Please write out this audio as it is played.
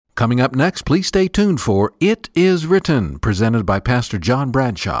Coming up next, please stay tuned for It Is Written, presented by Pastor John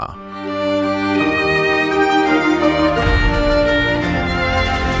Bradshaw.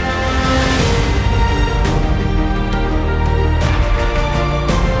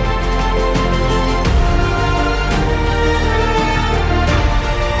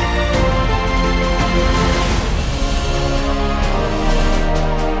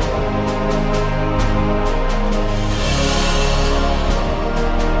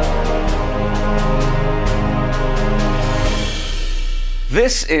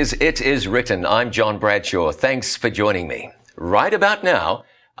 This is It Is Written. I'm John Bradshaw. Thanks for joining me. Right about now,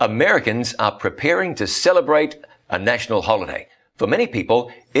 Americans are preparing to celebrate a national holiday. For many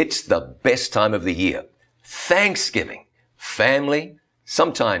people, it's the best time of the year. Thanksgiving, family,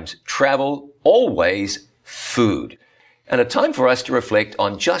 sometimes travel, always food. And a time for us to reflect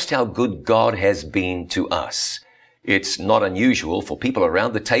on just how good God has been to us. It's not unusual for people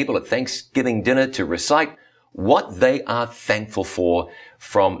around the table at Thanksgiving dinner to recite what they are thankful for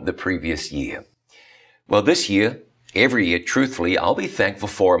from the previous year. Well, this year, every year, truthfully, I'll be thankful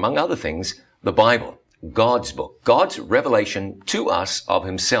for, among other things, the Bible, God's book, God's revelation to us of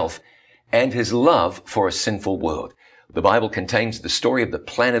himself and his love for a sinful world. The Bible contains the story of the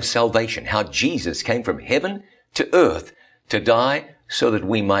plan of salvation, how Jesus came from heaven to earth to die so that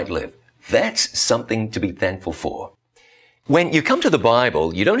we might live. That's something to be thankful for. When you come to the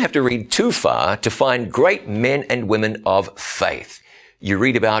Bible, you don't have to read too far to find great men and women of faith. You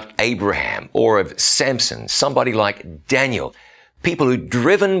read about Abraham or of Samson, somebody like Daniel, people who,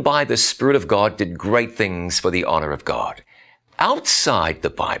 driven by the Spirit of God, did great things for the honor of God. Outside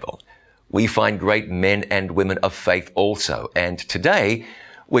the Bible, we find great men and women of faith also. And today,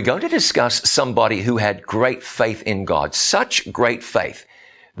 we're going to discuss somebody who had great faith in God, such great faith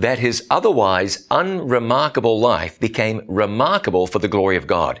that his otherwise unremarkable life became remarkable for the glory of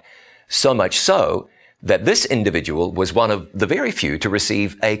God. So much so that this individual was one of the very few to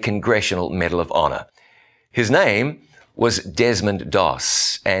receive a Congressional Medal of Honor. His name was Desmond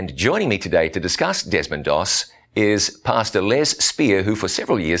Doss, and joining me today to discuss Desmond Doss is Pastor Les Speer, who for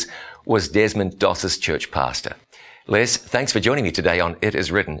several years was Desmond Doss's church pastor. Les, thanks for joining me today on It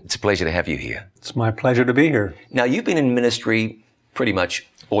Is Written. It's a pleasure to have you here. It's my pleasure to be here. Now, you've been in ministry pretty much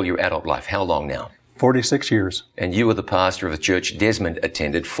all your adult life. How long now? 46 years. And you were the pastor of the church Desmond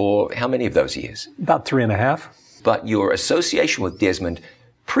attended for how many of those years? About 3.5. But your association with Desmond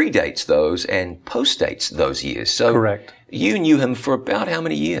predates those and postdates those years. So correct. You knew him for about how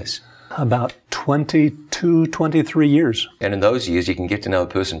many years? About 22, 23 years. And in those years, you can get to know a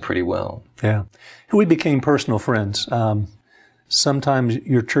person pretty well. Yeah. We became personal friends. Sometimes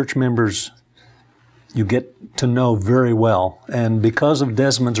your church members you get to know very well. And because of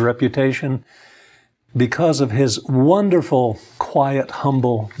Desmond's reputation, because of his wonderful, quiet,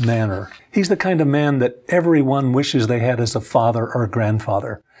 humble manner, he's the kind of man that everyone wishes they had as a father or a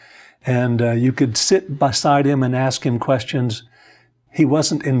grandfather. And you could sit beside him and ask him questions. He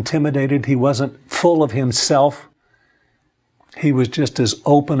wasn't intimidated. He wasn't full of himself. He was just as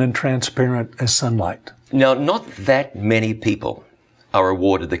open and transparent as sunlight. Now, not that many people are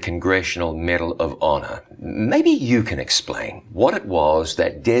awarded the Congressional Medal of Honor. Maybe you can explain what it was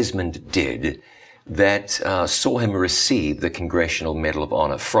that Desmond did that saw him receive the Congressional Medal of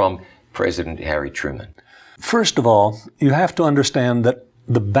Honor from President Harry Truman. First of all, you have to understand that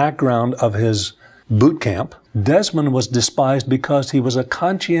the background of his boot camp, Desmond was despised because he was a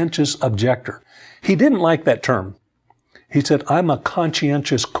conscientious objector. He didn't like that term. He said, I'm a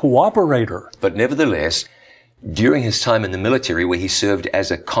conscientious cooperator. But nevertheless, during his time in the military, where he served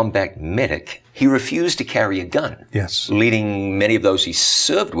as a combat medic, he refused to carry a gun. Yes. Leading many of those he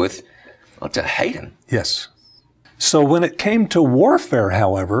served with to hate him. Yes. So when it came to warfare,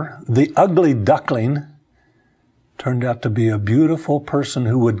 however, the ugly duckling turned out to be a beautiful person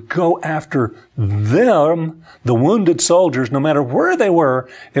who would go after them, the wounded soldiers, no matter where they were.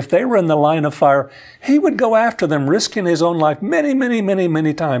 If they were in the line of fire, he would go after them, risking his own life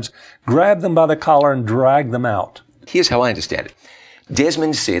many times, grab them by the collar and drag them out. Here's how I understand it.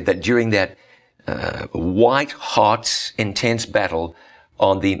 Desmond said that during that white-hot, intense battle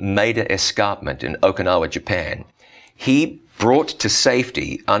on the Maida Escarpment in Okinawa, Japan, he brought to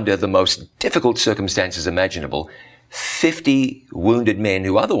safety, under the most difficult circumstances imaginable, 50 wounded men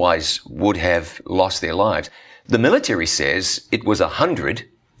who otherwise would have lost their lives. The military says it was 100,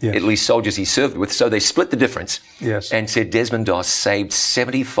 yes, at least soldiers he served with, so they split the difference. Yes. And said Desmond Doss saved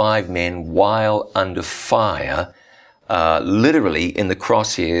 75 men while under fire, literally in the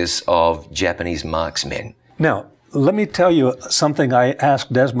crosshairs of Japanese marksmen. Now, let me tell you something I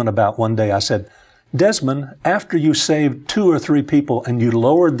asked Desmond about one day. I said, Desmond, after you saved 2 or 3 people and you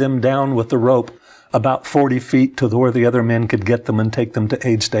lowered them down with the rope about 40 feet to where the other men could get them and take them to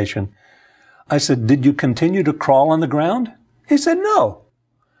aid station, I said, did you continue to crawl on the ground? He said, no.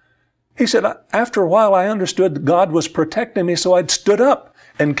 He said, after a while I understood that God was protecting me, so I'd stood up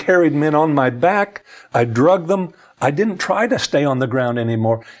and carried men on my back. I drugged them. I didn't try to stay on the ground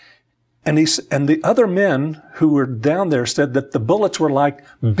anymore. And the other men who were down there said that the bullets were like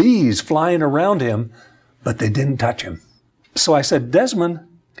bees flying around him, but they didn't touch him. So I said, Desmond,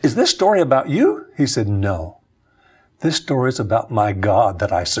 is this story about you? He said, no. This story is about my God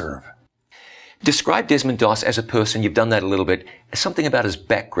that I serve. Describe Desmond Doss as a person, you've done that a little bit, something about his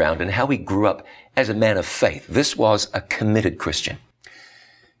background and how he grew up as a man of faith. This was a committed Christian.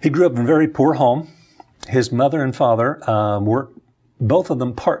 He grew up in a very poor home. His mother and father worked, both of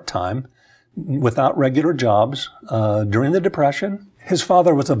them part-time, without regular jobs during the Depression. His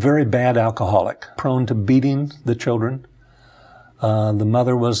father was a very bad alcoholic, prone to beating the children. The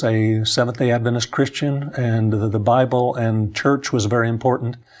mother was a Seventh-day Adventist Christian, and the Bible and church was very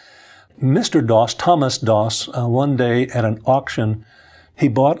important. Mr. Doss, Thomas Doss, one day at an auction, he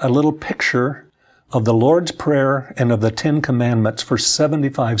bought a little picture of the Lord's Prayer and of the 10 Commandments for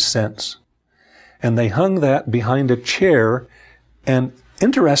 75 cents. And they hung that behind a chair, and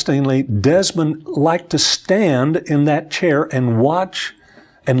interestingly, Desmond liked to stand in that chair and watch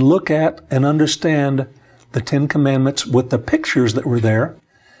and look at and understand the 10 Commandments with the pictures that were there.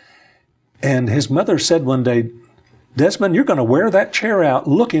 And his mother said one day, Desmond, you're going to wear that chair out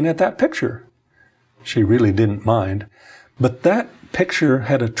looking at that picture. She really didn't mind. But that picture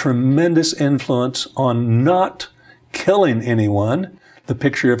had a tremendous influence on not killing anyone. The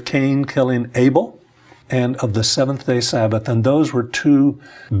picture of Cain killing Abel and of the seventh-day Sabbath. And those were 2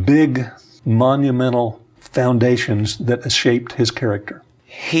 big, monumental foundations that shaped his character.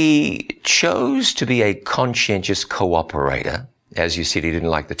 He chose to be a conscientious cooperator. As you said, he didn't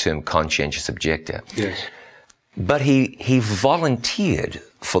like the term conscientious objector. Yes. But he volunteered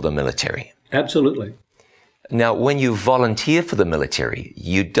for the military. Absolutely. Now, when you volunteer for the military,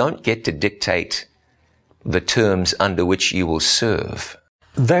 you don't get to dictate the terms under which you will serve.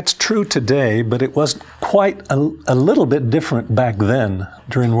 That's true today, but it was quite a little bit different back then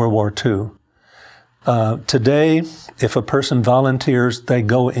during World War II. Today, if a person volunteers, they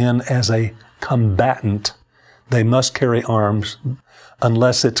go in as a combatant. They must carry arms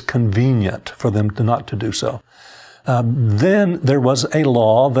unless it's convenient for them not to do so. Then there was a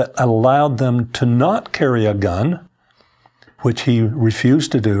law that allowed them to not carry a gun, which he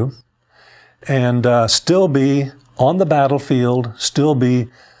refused to do, and still be on the battlefield, still be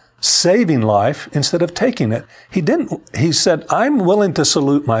saving life instead of taking it. He said, I'm willing to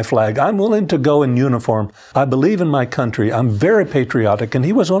salute my flag. I'm willing to go in uniform. I believe in my country. I'm very patriotic. And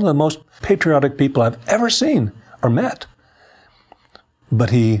he was one of the most patriotic people I've ever seen or met. But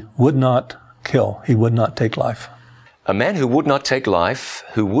he would not kill. He would not take life. A man who would not take life,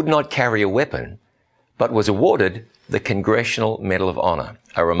 who would not carry a weapon, but was awarded the Congressional Medal of Honor.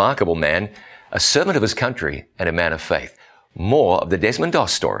 A remarkable man, a servant of his country, and a man of faith. More of the Desmond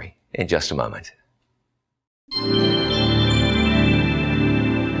Doss story in just a moment.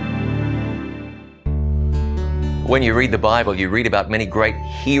 When you read the Bible, you read about many great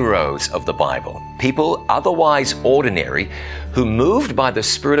heroes of the Bible. People otherwise ordinary who, moved by the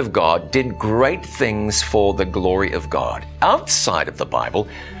Spirit of God, did great things for the glory of God. Outside of the Bible,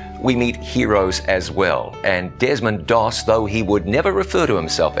 we meet heroes as well. And Desmond Doss, though he would never refer to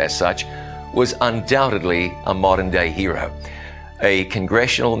himself as such, was undoubtedly a modern-day hero. A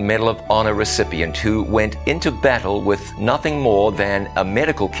Congressional Medal of Honor recipient who went into battle with nothing more than a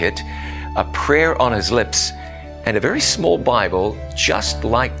medical kit, a prayer on his lips, and a very small Bible just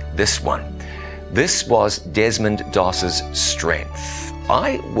like this one. This was Desmond Doss's strength.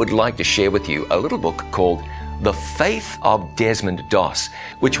 I would like to share with you a little book called The Faith of Desmond Doss,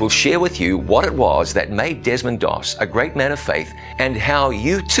 which will share with you what it was that made Desmond Doss a great man of faith and how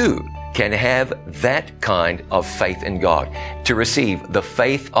you too can have that kind of faith in God. To receive The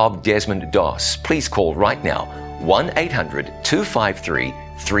Faith of Desmond Doss, please call right now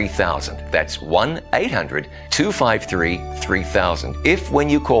 1-800-253-3000. That's 1-800-253-3000. If when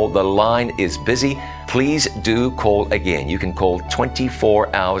you call the line is busy, please do call again. You can call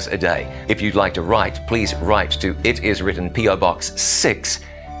 24 hours a day. If you'd like to write, please write to It Is Written, P.O. Box 6,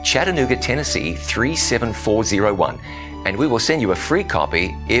 Chattanooga, Tennessee 37401. And we will send you a free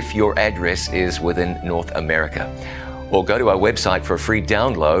copy if your address is within North America. Or go to our website for a free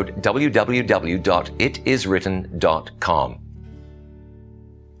download, www.itiswritten.com.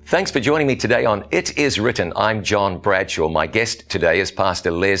 Thanks for joining me today on It Is Written. I'm John Bradshaw. My guest today is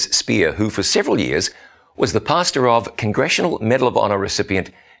Pastor Les Speer, who for several years was the pastor of Congressional Medal of Honor recipient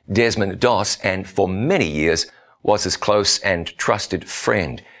Desmond Doss, and for many years was his close and trusted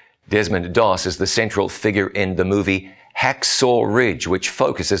friend. Desmond Doss is the central figure in the movie Hacksaw Ridge, which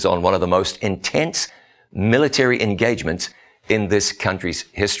focuses on one of the most intense military engagements in this country's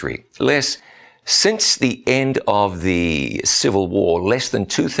history. Les, since the end of the Civil War, less than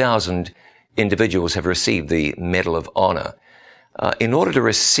 2,000 individuals have received the Medal of Honor. In order to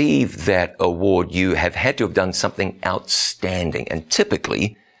receive that award, you have had to have done something outstanding. And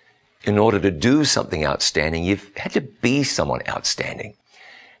typically, in order to do something outstanding, you've had to be someone outstanding.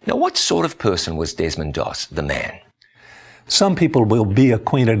 Now, what sort of person was Desmond Doss, the man? Some people will be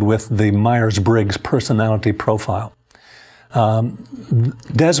acquainted with the Myers-Briggs personality profile.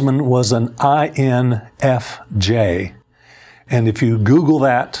 Desmond was an INFJ. And if you Google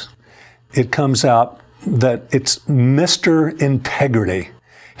that, it comes out that it's Mr. Integrity.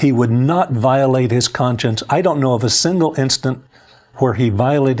 He would not violate his conscience. I don't know of a single instant where he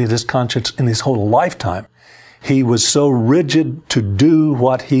violated his conscience in his whole lifetime. He was so rigid to do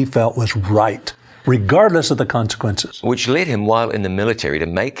what he felt was right, regardless of the consequences. Which led him, while in the military, to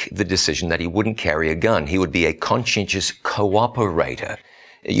make the decision that he wouldn't carry a gun. He would be a conscientious cooperator.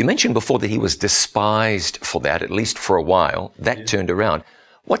 You mentioned before that he was despised for that, at least for a while. That turned around.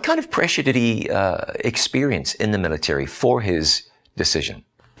 What kind of pressure did he experience in the military for his decision?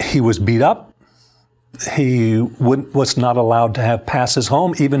 He was beat up. He was not allowed to have passes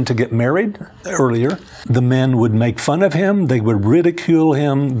home, even to get married earlier. The men would make fun of him. They would ridicule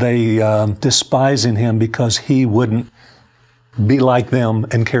him. They despising him because he wouldn't be like them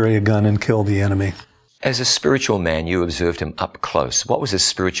and carry a gun and kill the enemy. As a spiritual man, you observed him up close. What was his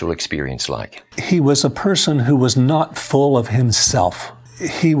spiritual experience like? He was a person who was not full of himself.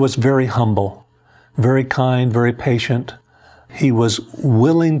 He was very humble, very kind, very patient. He was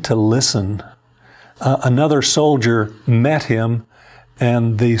willing to listen. Another soldier met him,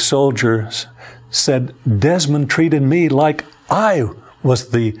 and the soldier said, Desmond treated me like I was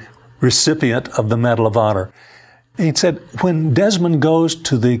the recipient of the Medal of Honor. And he said, when Desmond goes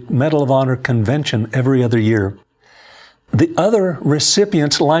to the Medal of Honor convention every other year, the other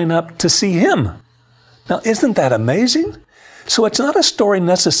recipients line up to see him. Now, isn't that amazing? So it's not a story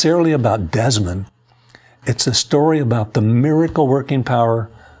necessarily about Desmond. It's a story about the miracle-working power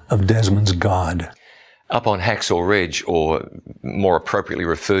of Desmond's God. Up on Hacksaw Ridge, or more appropriately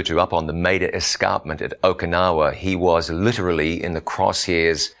referred to up on the Maida Escarpment at Okinawa, he was literally in the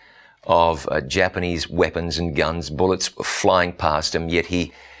crosshairs of Japanese weapons and guns, bullets flying past him, yet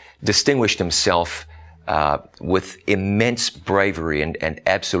he distinguished himself with immense bravery and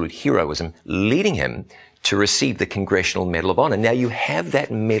absolute heroism, leading him to receive the Congressional Medal of Honor. Now you have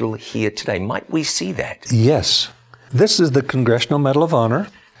that medal here today. Might we see that? Yes. This is the Congressional Medal of Honor.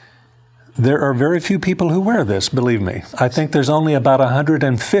 There are very few people who wear this, believe me. I think there's only about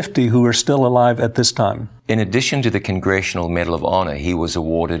 150 who are still alive at this time. In addition to the Congressional Medal of Honor, he was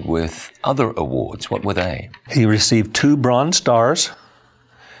awarded with other awards. What were they? He received 2 Bronze Stars,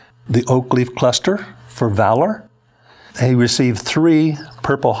 the Oak Leaf Cluster for valor. He received 3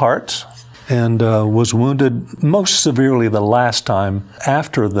 Purple Hearts and was wounded most severely the last time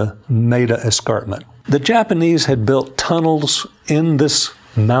after the Maida Escarpment. The Japanese had built tunnels in this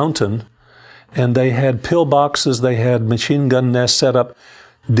mountain, and they had pillboxes, they had machine gun nests set up,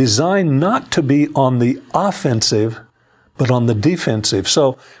 designed not to be on the offensive, but on the defensive.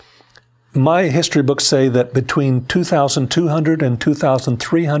 So my history books say that between 2,200 and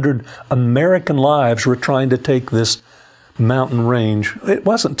 2,300 American lives were trying to take this mountain range. It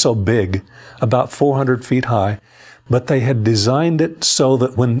wasn't so big, about 400 feet high, but they had designed it so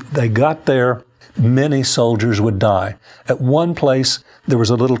that when they got there, many soldiers would die. At one place, there was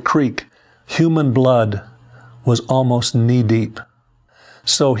a little creek. Human blood was almost knee-deep.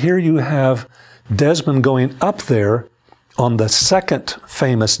 So here you have Desmond going up there on the second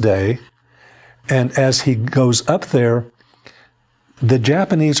famous day, and as he goes up there, the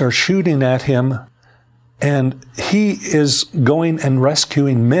Japanese are shooting at him, and he is going and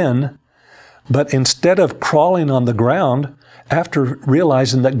rescuing men, but instead of crawling on the ground, after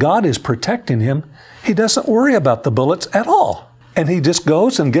realizing that God is protecting him, he doesn't worry about the bullets at all. And he just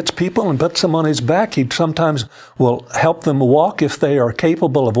goes and gets people and puts them on his back. He sometimes will help them walk if they are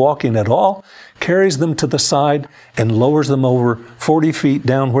capable of walking at all, carries them to the side and lowers them over 40 feet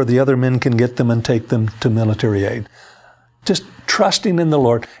down where the other men can get them and take them to military aid. Just trusting in the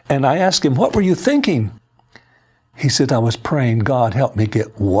Lord. And I asked him, what were you thinking? He said, I was praying, God, help me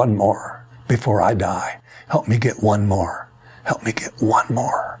get one more before I die. Help me get one more. help me get one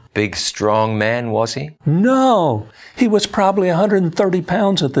more. Big, strong man, was he? No, he was probably 130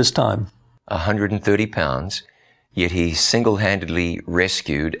 pounds at this time. 130 pounds, yet he single-handedly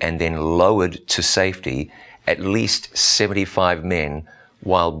rescued and then lowered to safety at least 75 men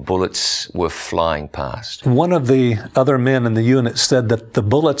while bullets were flying past. One of the other men in the unit said that the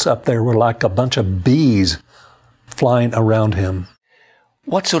bullets up there were like a bunch of bees flying around him.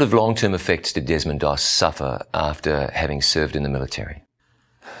 What sort of long-term effects did Desmond Doss suffer after having served in the military?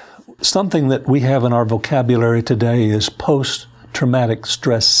 Something that we have in our vocabulary today is post-traumatic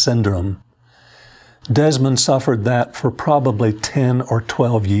stress syndrome. Desmond suffered that for probably 10 or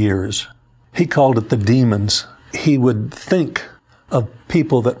 12 years. He called it the demons. He would think of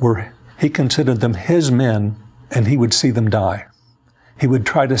people that he considered them his men, and he would see them die. He would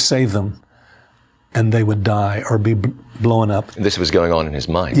try to save them, and they would die or be blown up. This was going on in his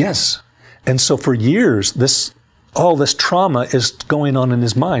mind. Yes. And so for years, all this trauma is going on in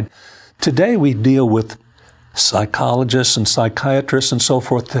his mind. Today we deal with psychologists and psychiatrists and so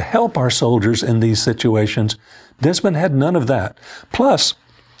forth to help our soldiers in these situations. Desmond had none of that. Plus,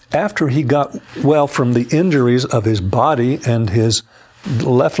 after he got well from the injuries of his body and his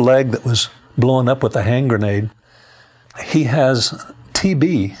left leg that was blown up with a hand grenade, he has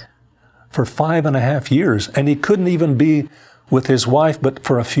TB for 5.5 years, and he couldn't even be with his wife but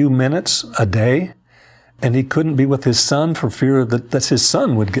for a few minutes a day, and he couldn't be with his son for fear that his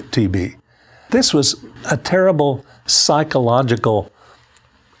son would get TB. This was a terrible psychological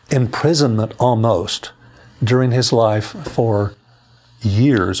imprisonment almost during his life for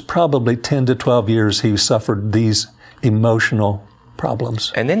years. Probably 10 to 12 years he suffered these emotional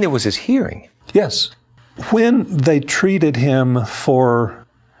problems. And then there was his hearing. Yes. When they treated him for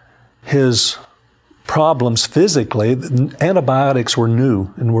his problems physically, antibiotics were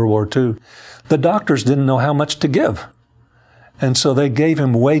new in World War II. The doctors didn't know how much to give. And so they gave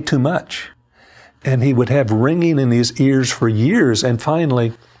him way too much. And he would have ringing in his ears for years. And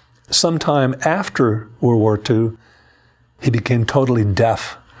finally, sometime after World War II, he became totally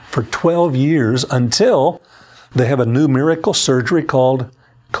deaf for 12 years until they have a new miracle surgery called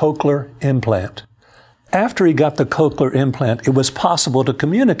cochlear implant. After he got the cochlear implant, it was possible to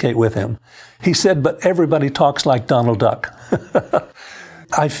communicate with him. He said, but everybody talks like Donald Duck.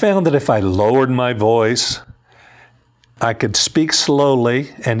 I found that if I lowered my voice, I could speak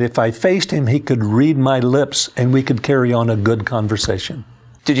slowly, and if I faced him, he could read my lips, and we could carry on a good conversation.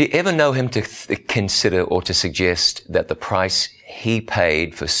 Did you ever know him to consider or to suggest that the price he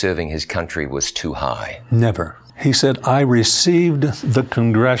paid for serving his country was too high? Never. He said, I received the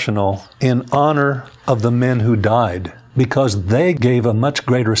congressional in honor of the men who died because they gave a much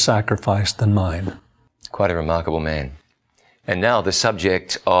greater sacrifice than mine. Quite a remarkable man. And now the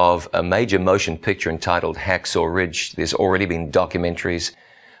subject of a major motion picture entitled Hacksaw Ridge. There's already been documentaries,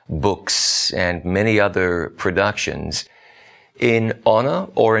 books, and many other productions in honor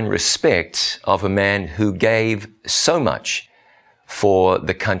or in respect of a man who gave so much for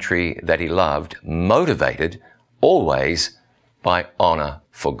the country that he loved, motivated always by honor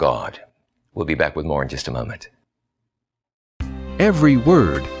for God. We'll be back with more in just a moment. Every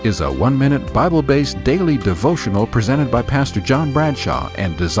Word is a 1-minute Bible-based daily devotional presented by Pastor John Bradshaw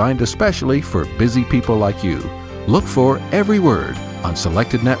and designed especially for busy people like you. Look for Every Word on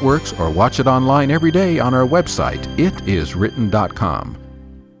selected networks or watch it online every day on our website, itiswritten.com.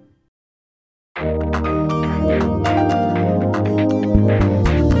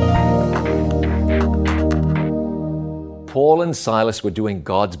 Paul and Silas were doing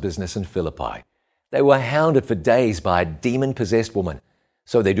God's business in Philippi. They were hounded for days by a demon-possessed woman.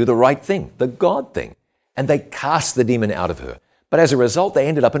 So they do the right thing, the God thing, and they cast the demon out of her. But as a result, they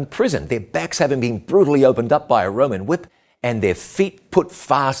ended up in prison, their backs having been brutally opened up by a Roman whip and their feet put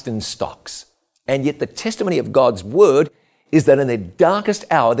fast in stocks. And yet the testimony of God's word is that in their darkest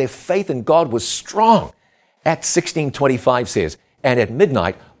hour, their faith in God was strong. Acts 16:25 says, and at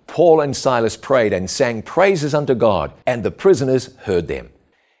midnight, Paul and Silas prayed and sang praises unto God, and the prisoners heard them.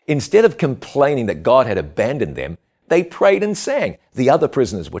 Instead of complaining that God had abandoned them, they prayed and sang. The other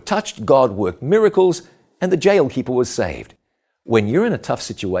prisoners were touched, God worked miracles, and the jailkeeper was saved. When you're in a tough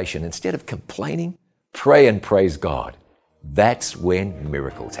situation, instead of complaining, pray and praise God. That's when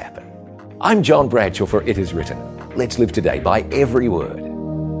miracles happen. I'm John Bradshaw for It Is Written. Let's live today by every word.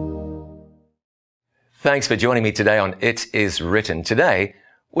 Thanks for joining me today on It Is Written. Today,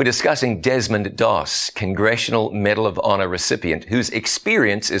 we're discussing Desmond Doss, Congressional Medal of Honor recipient, whose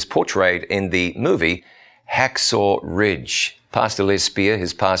experience is portrayed in the movie Hacksaw Ridge. Pastor Les Speer,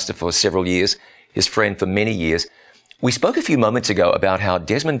 his pastor for several years, his friend for many years. We spoke a few moments ago about how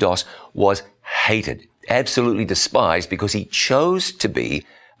Desmond Doss was hated. absolutely despised because he chose to be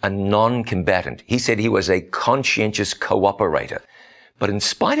a non-combatant. He said he was a conscientious cooperator. But in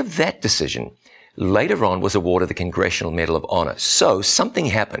spite of that decision, later on was awarded the Congressional Medal of Honor. So something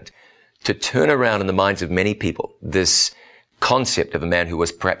happened to turn around in the minds of many people this concept of a man who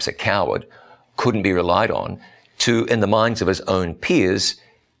was perhaps a coward, couldn't be relied on, to, in the minds of his own peers,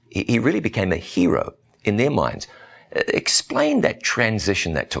 he really became a hero in their minds. Explain that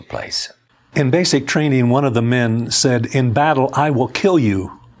transition that took place. In basic training, one of the men said, "In battle, I will kill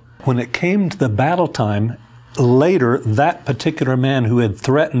you." When it came to the battle time, later, that particular man who had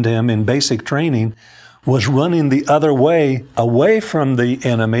threatened him in basic training was running the other way, away from the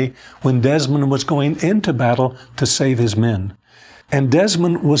enemy, when Desmond was going into battle to save his men. And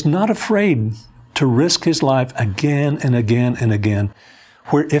Desmond was not afraid to risk his life again and again and again.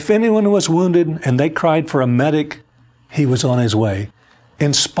 Where if anyone was wounded and they cried for a medic, he was on his way.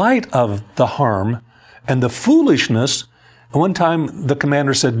 In spite of the harm and the foolishness, one time the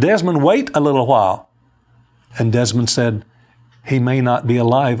commander said, "Desmond, wait a little while." And Desmond said, "He may not be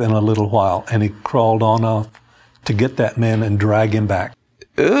alive in a little while." And he crawled on off to get that man and drag him back.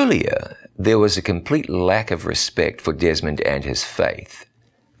 Earlier, there was a complete lack of respect for Desmond and his faith.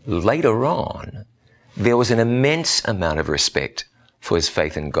 Later on, there was an immense amount of respect for his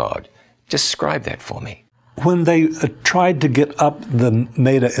faith in God. Describe that for me. When they tried to get up the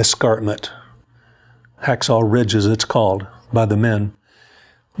Maida Escarpment, Hacksaw Ridge as it's called by the men,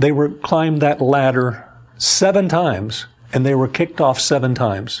 they were climbed that ladder 7 times, and they were kicked off 7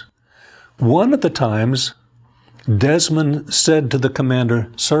 times. One of the times, Desmond said to the commander,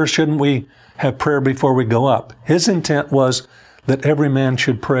 "Sir, shouldn't we have prayer before we go up?" His intent was that every man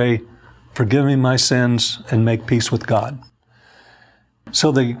should pray, "Forgive me my sins and make peace with God."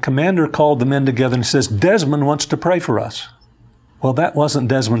 So the commander called the men together and says, "Desmond wants to pray for us." Well, that wasn't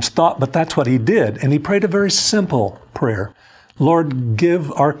Desmond's thought, but that's what he did. And he prayed a very simple prayer. "Lord,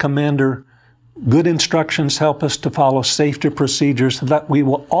 give our commander good instructions, help us to follow safety procedures so that we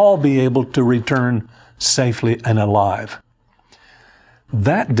will all be able to return safely and alive."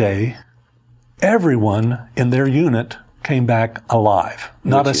 That day, everyone in their unit came back alive.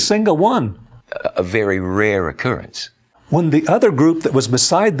 Not a single one. A very rare occurrence. When the other group that was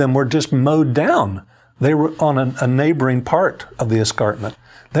beside them were just mowed down, they were on a neighboring part of the escarpment.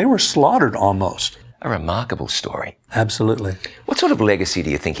 They were slaughtered almost. A remarkable story. Absolutely. What sort of legacy do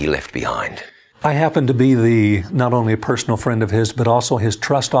you think he left behind? I happen to be not only a personal friend of his, but also his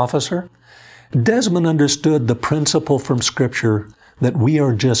trust officer. Desmond understood the principle from Scripture that we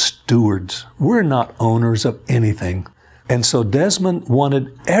are just stewards. We're not owners of anything. And so Desmond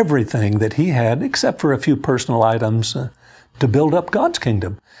wanted everything that he had, except for a few personal items, to build up God's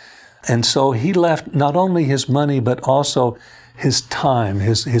kingdom. And so he left not only his money, but also his time,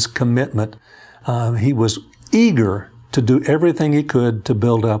 his commitment. He was eager to do everything he could to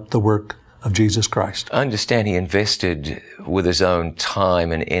build up the work of Jesus Christ. I understand he invested with his own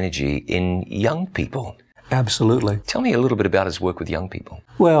time and energy in young people. Absolutely. Tell me a little bit about his work with young people.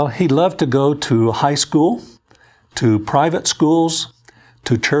 Well, he loved to go to high school, to private schools,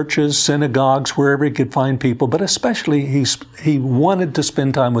 to churches, synagogues, wherever he could find people, but especially he wanted to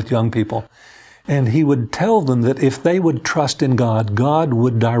spend time with young people. And he would tell them that if they would trust in God, God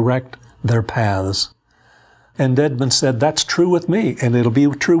would direct their paths. And Desmond said, "That's true with me, and it'll be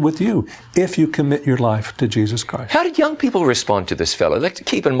true with you if you commit your life to Jesus Christ." How did young people respond to this fellow? Let's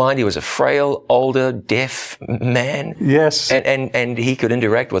keep in mind he was a frail, older, deaf man. Yes. And he could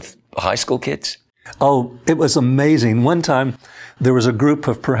interact with high school kids. Oh, it was amazing. One time, there was a group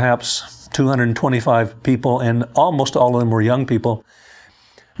of perhaps 225 people, and almost all of them were young people.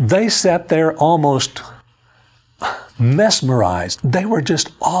 They sat there almost mesmerized. They were just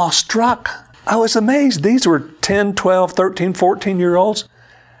awestruck. I was amazed. These were 10, 12, 13, 14-year-olds,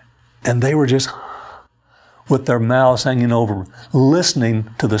 and they were just with their mouths hanging over, listening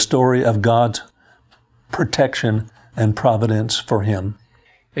to the story of God's protection and providence for him.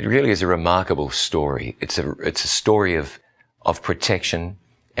 It really is a remarkable story. It's a story of protection,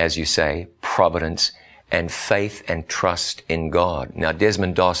 as you say, providence, and faith and trust in God. Now,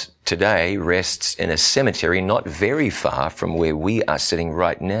 Desmond Doss today rests in a cemetery not very far from where we are sitting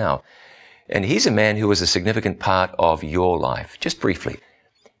right now. And he's a man who was a significant part of your life. Just briefly,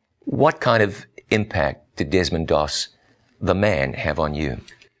 what kind of impact did Desmond Doss, the man, have on you?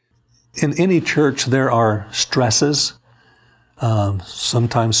 In any church, there are stresses,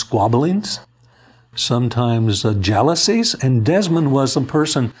 sometimes squabblings, sometimes jealousies. And Desmond was a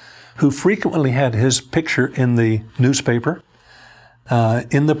person who frequently had his picture in the newspaper,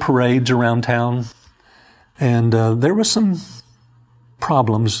 in the parades around town. And there was some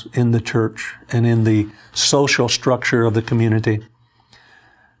problems in the church and in the social structure of the community.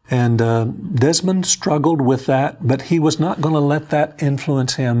 And Desmond struggled with that, but he was not going to let that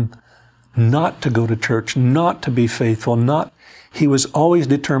influence him not to go to church, not to be faithful, he was always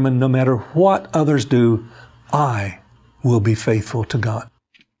determined, no matter what others do, I will be faithful to God.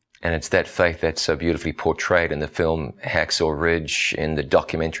 And it's that faith that's so beautifully portrayed in the film Hacksaw Ridge, in the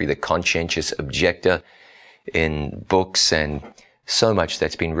documentary The Conscientious Objector, in books, and so much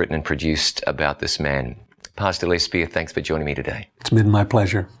that's been written and produced about this man. Pastor Les Speer, thanks for joining me today. It's been my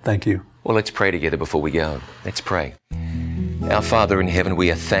pleasure. Thank you. Well, let's pray together before we go. Let's pray. Our Father in heaven,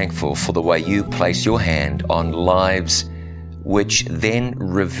 we are thankful for the way you place your hand on lives which then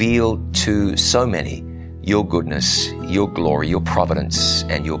reveal to so many your goodness, your glory, your providence,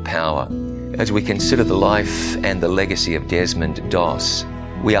 and your power. As we consider the life and the legacy of Desmond Doss,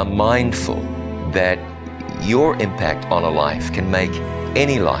 we are mindful that your impact on a life can make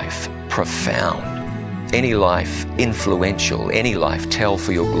any life profound, any life influential, any life tell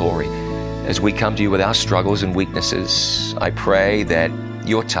for your glory. As we come to you with our struggles and weaknesses, I pray that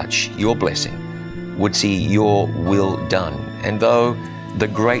your touch, your blessing, would see your will done. And though the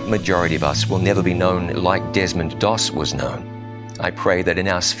great majority of us will never be known like Desmond Doss was known, I pray that in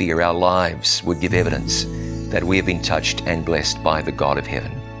our sphere, our lives would give evidence that we have been touched and blessed by the God of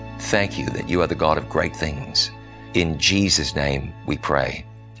heaven. Thank you that you are the God of great things. In Jesus' name we pray.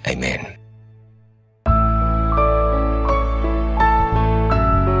 Amen.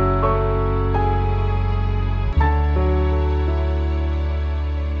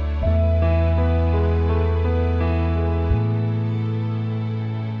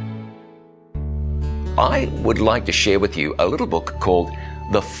 I would like to share with you a little book called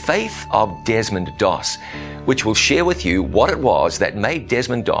The Faith of Desmond Doss, which will share with you what it was that made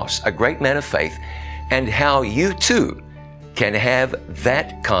Desmond Doss a great man of faith and how you too can have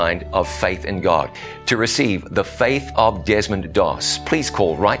that kind of faith in God. To receive The Faith of Desmond Doss, please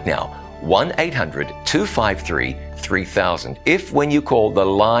call right now 1-800-253-3000. If when you call the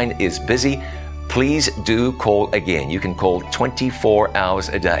line is busy, please do call again. You can call 24 hours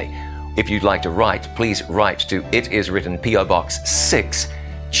a day. If you'd like to write, please write to It Is Written, P.O. Box 6,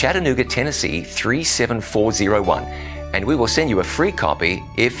 Chattanooga, Tennessee 37401, and we will send you a free copy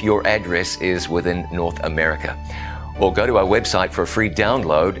if your address is within North America. Or go to our website for a free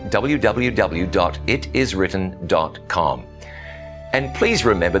download, www.itiswritten.com. And please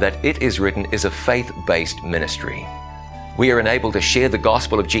remember that It Is Written is a faith-based ministry. We are enabled to share the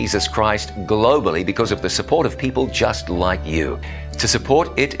gospel of Jesus Christ globally because of the support of people just like you. To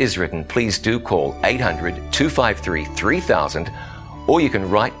support It Is Written, please do call 800-253-3000, or you can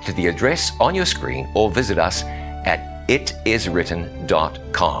write to the address on your screen or visit us at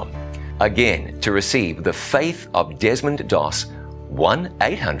itiswritten.com. Again, to receive The Faith of Desmond Doss,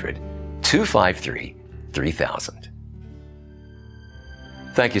 1-800-253-3000.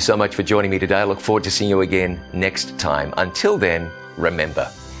 Thank you so much for joining me today. I look forward to seeing you again next time. Until then, remember,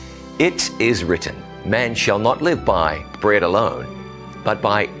 it is written, man shall not live by bread alone, but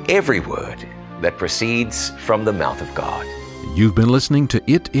by every word that proceeds from the mouth of God. You've been listening to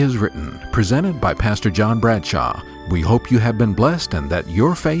It Is Written, presented by Pastor John Bradshaw. We hope you have been blessed and that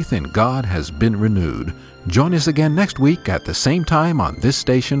your faith in God has been renewed. Join us again next week at the same time on this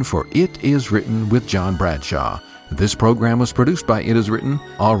station for It Is Written with John Bradshaw. This program was produced by It Is Written,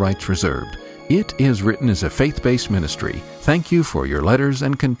 all rights reserved. It Is Written is a faith-based ministry. Thank you for your letters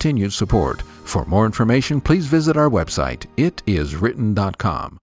and continued support. For more information, please visit our website, itiswritten.com.